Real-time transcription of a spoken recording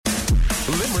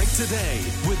Limerick Today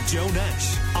with Joe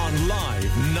Nash on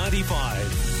Live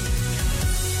 95.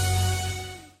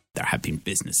 There have been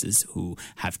businesses who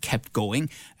have kept going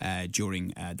during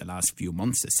the last few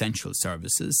months, essential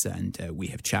services, and we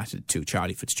have chatted to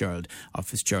Charlie Fitzgerald of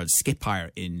Fitzgerald Skip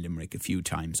Hire in Limerick a few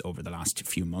times over the last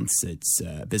few months. It's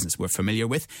a business we're familiar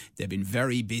with. They've been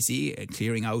very busy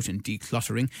clearing out and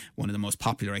decluttering, one of the most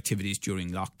popular activities during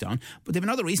lockdown. But they've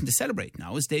another reason to celebrate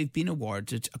now, as they've been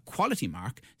awarded a quality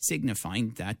mark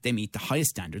signifying that they meet the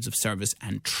highest standards of service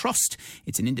and trust.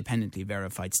 It's an independently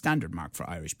verified standard mark for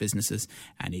Irish businesses,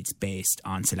 and it's based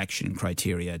on selection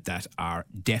criteria that are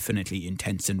definitely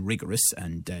intense and rigorous.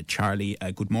 And Charlie,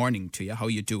 good morning to you. How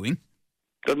are you doing?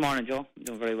 Good morning, Joe.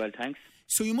 Doing very well, thanks.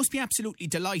 So you must be absolutely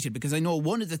delighted, because I know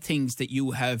one of the things that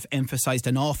you have emphasised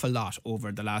an awful lot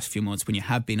over the last few months when you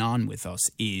have been on with us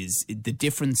is the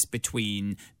difference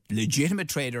between legitimate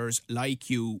traders like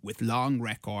you with long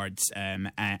records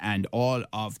and all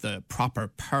of the proper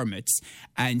permits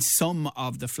and some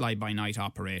of the fly-by-night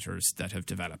operators that have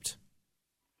developed.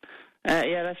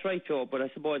 Yeah, that's right, Joe. But I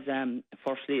suppose,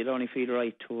 firstly, it only feels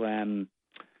right to,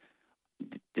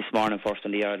 this morning, first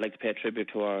in the year, I'd like to pay a tribute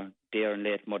to our dear and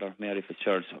late mother, Mary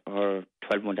Fitzgerald. Her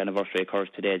 12-month anniversary occurs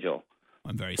today, Joe.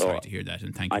 I'm very sorry to hear that,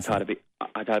 and thank you. I thought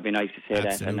it'd be nice to say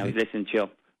Absolutely. that. And I was listening to you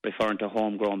referring to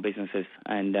homegrown businesses,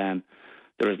 and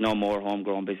there is no more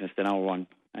homegrown business than our one.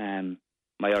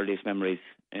 My earliest memories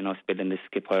in us building this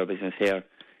Skip Hire business here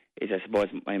is, I suppose,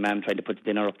 my mum trying to put the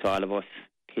dinner up to all of us,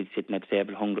 kids sitting at the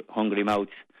table, hungry mouths,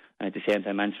 and at the same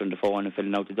time answering the phone and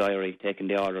filling out the diary, taking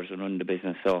the orders and running the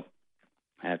business. So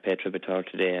I pay tribute to her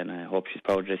today, and I hope she's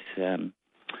proud of this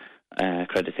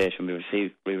accreditation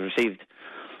we received.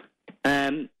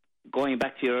 Going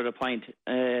back to your other point,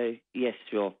 yes,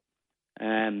 Joe,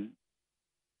 the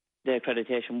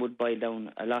accreditation would boil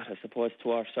down a lot, I suppose,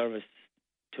 to our service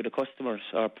to the customers,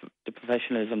 or the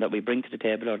professionalism that we bring to the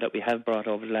table, or that we have brought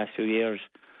over the last few years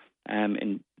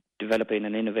in developing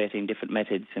and innovating different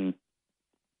methods and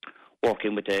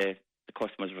working with the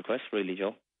customer's request, really,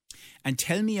 Joe. And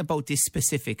tell me about this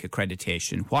specific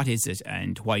accreditation. What is it,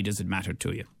 and why does it matter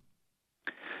to you?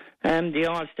 The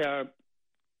All-Star,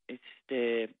 it's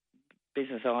the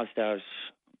Business All-Stars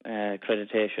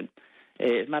accreditation.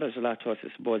 It matters a lot to us, I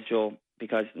suppose, Joe,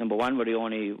 because number one, we're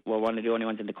one of the only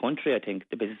ones in the country, I think,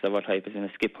 the business of our type is in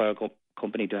a skip hire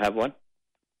company to have one.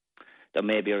 There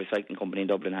may be a recycling company in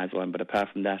Dublin has one, but apart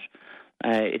from that,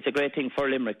 it's a great thing for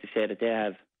Limerick to say that they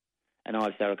have an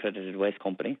All-Star accredited waste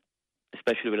company,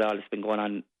 especially with all that's been going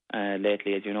on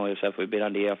lately. As you know yourself, we've been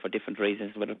on the air for different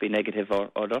reasons, whether it be negative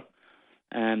or other.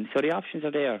 So the options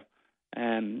are there.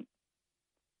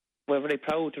 We're very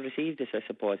proud to receive this, I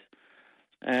suppose.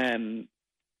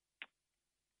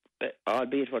 But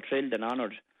albeit we're thrilled and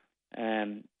honoured,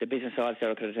 the Business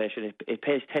All-Star accreditation, it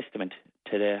pays testament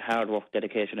to the hard work,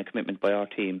 dedication and commitment by our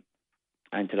team,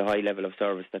 and to the high level of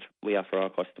service that we offer our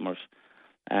customers.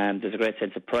 There's a great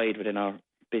sense of pride within our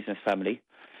business family,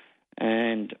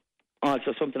 and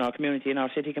also something our community and our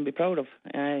city can be proud of.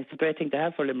 It's a great thing to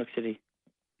have for Limerick City.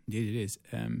 Indeed it is.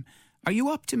 Are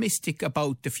you optimistic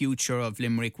about the future of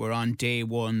Limerick? We're on day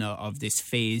one of this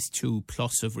phase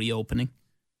 2+ of reopening.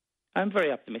 I'm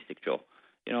very optimistic, Joe.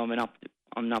 You know, I'm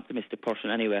an optimistic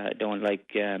person anyway. I don't like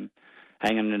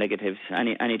hanging on the negatives.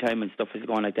 Any time when stuff is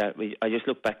going like that, I just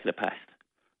look back to the past.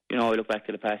 You know, I look back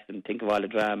to the past and think of all the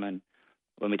drama, and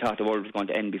when we thought the world was going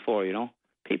to end before, you know.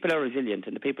 People are resilient,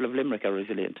 and the people of Limerick are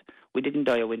resilient. We didn't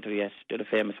die of winter yet. They're the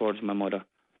famous words of my mother.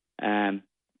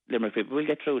 Limerick people, we'll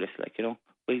get through this,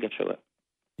 we'll get through it.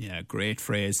 Yeah, great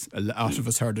phrase. A lot of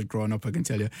us heard it growing up, I can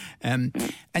tell you. And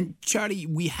Charlie,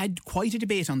 we had quite a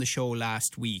debate on the show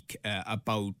last week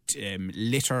about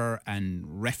litter and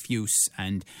refuse.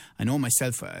 And I know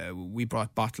myself, we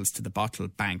brought bottles to the bottle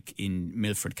bank in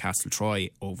Milford Castle Troy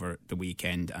over the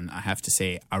weekend. And I have to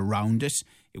say, around it,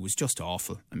 it was just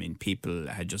awful. I mean, people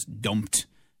had just dumped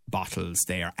bottles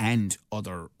there and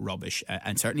other rubbish.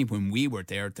 And certainly when we were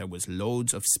there was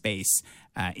loads of space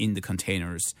in the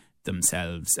containers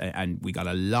themselves, and we got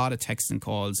a lot of texts and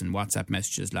calls and WhatsApp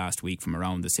messages last week from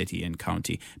around the city and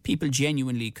county. People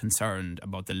genuinely concerned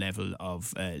about the level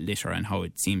of litter and how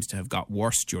it seems to have got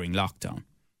worse during lockdown.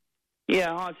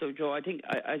 Yeah, also, Joe, I think,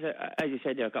 as you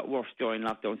said, it got worse during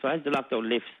lockdown. So as the lockdown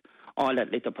lifts, all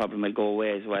that litter problem will go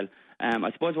away as well.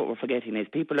 I suppose what we're forgetting is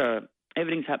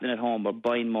everything's happening at home. We're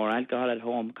buying more alcohol at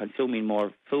home, consuming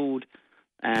more food,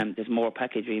 there's more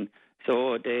packaging.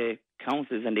 So the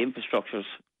councils and the infrastructures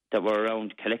that were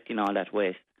around collecting all that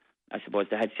waste, I suppose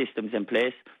they had systems in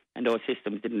place, and those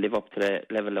systems didn't live up to the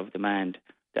level of demand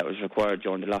that was required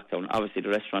during the lockdown. Obviously, the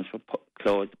restaurants were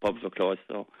closed, the pubs were closed,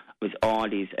 so was all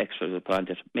these extras were put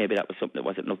onto it. Maybe that was something that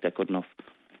wasn't looked at good enough.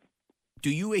 Do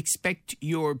you expect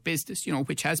your business,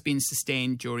 which has been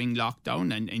sustained during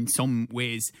lockdown and in some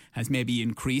ways has maybe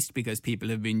increased because people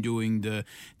have been doing the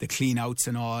clean outs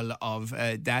and all of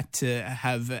that, to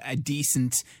have a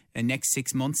decent next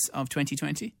 6 months of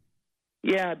 2020?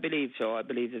 Yeah, I believe so. I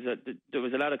believe there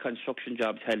was a lot of construction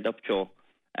jobs held up, Joe,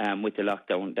 with the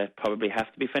lockdown that probably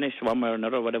have to be finished one way or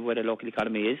another, whatever way the local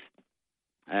economy is.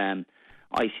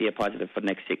 I see a positive for the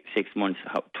next six months.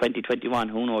 2021,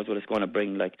 who knows what it's going to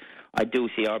bring. Like, I do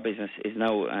see our business is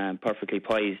now perfectly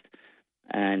poised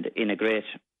and in a great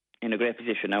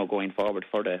position now going forward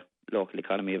for the local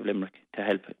economy of Limerick to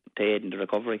help to aid in the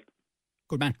recovery.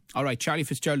 Good man. All right, Charlie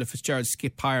Fitzgerald of Fitzgerald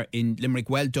Skip Hire in Limerick,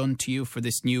 well done to you for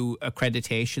this new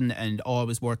accreditation, and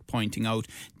always worth pointing out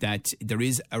that there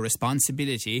is a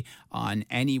responsibility on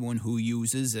anyone who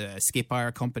uses a skip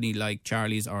hire company like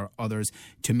Charlie's or others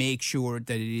to make sure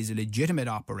that it is a legitimate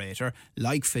operator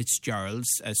like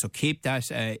Fitzgerald's. So keep that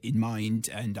in mind,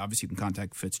 and obviously you can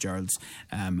contact Fitzgerald's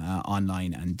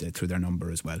online and through their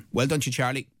number as well. Well done to you,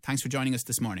 Charlie. Thanks for joining us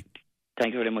this morning.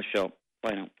 Thank you very much, Joe.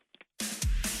 Bye now.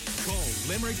 Call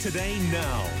Limerick today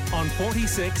now on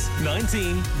 46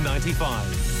 19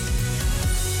 95.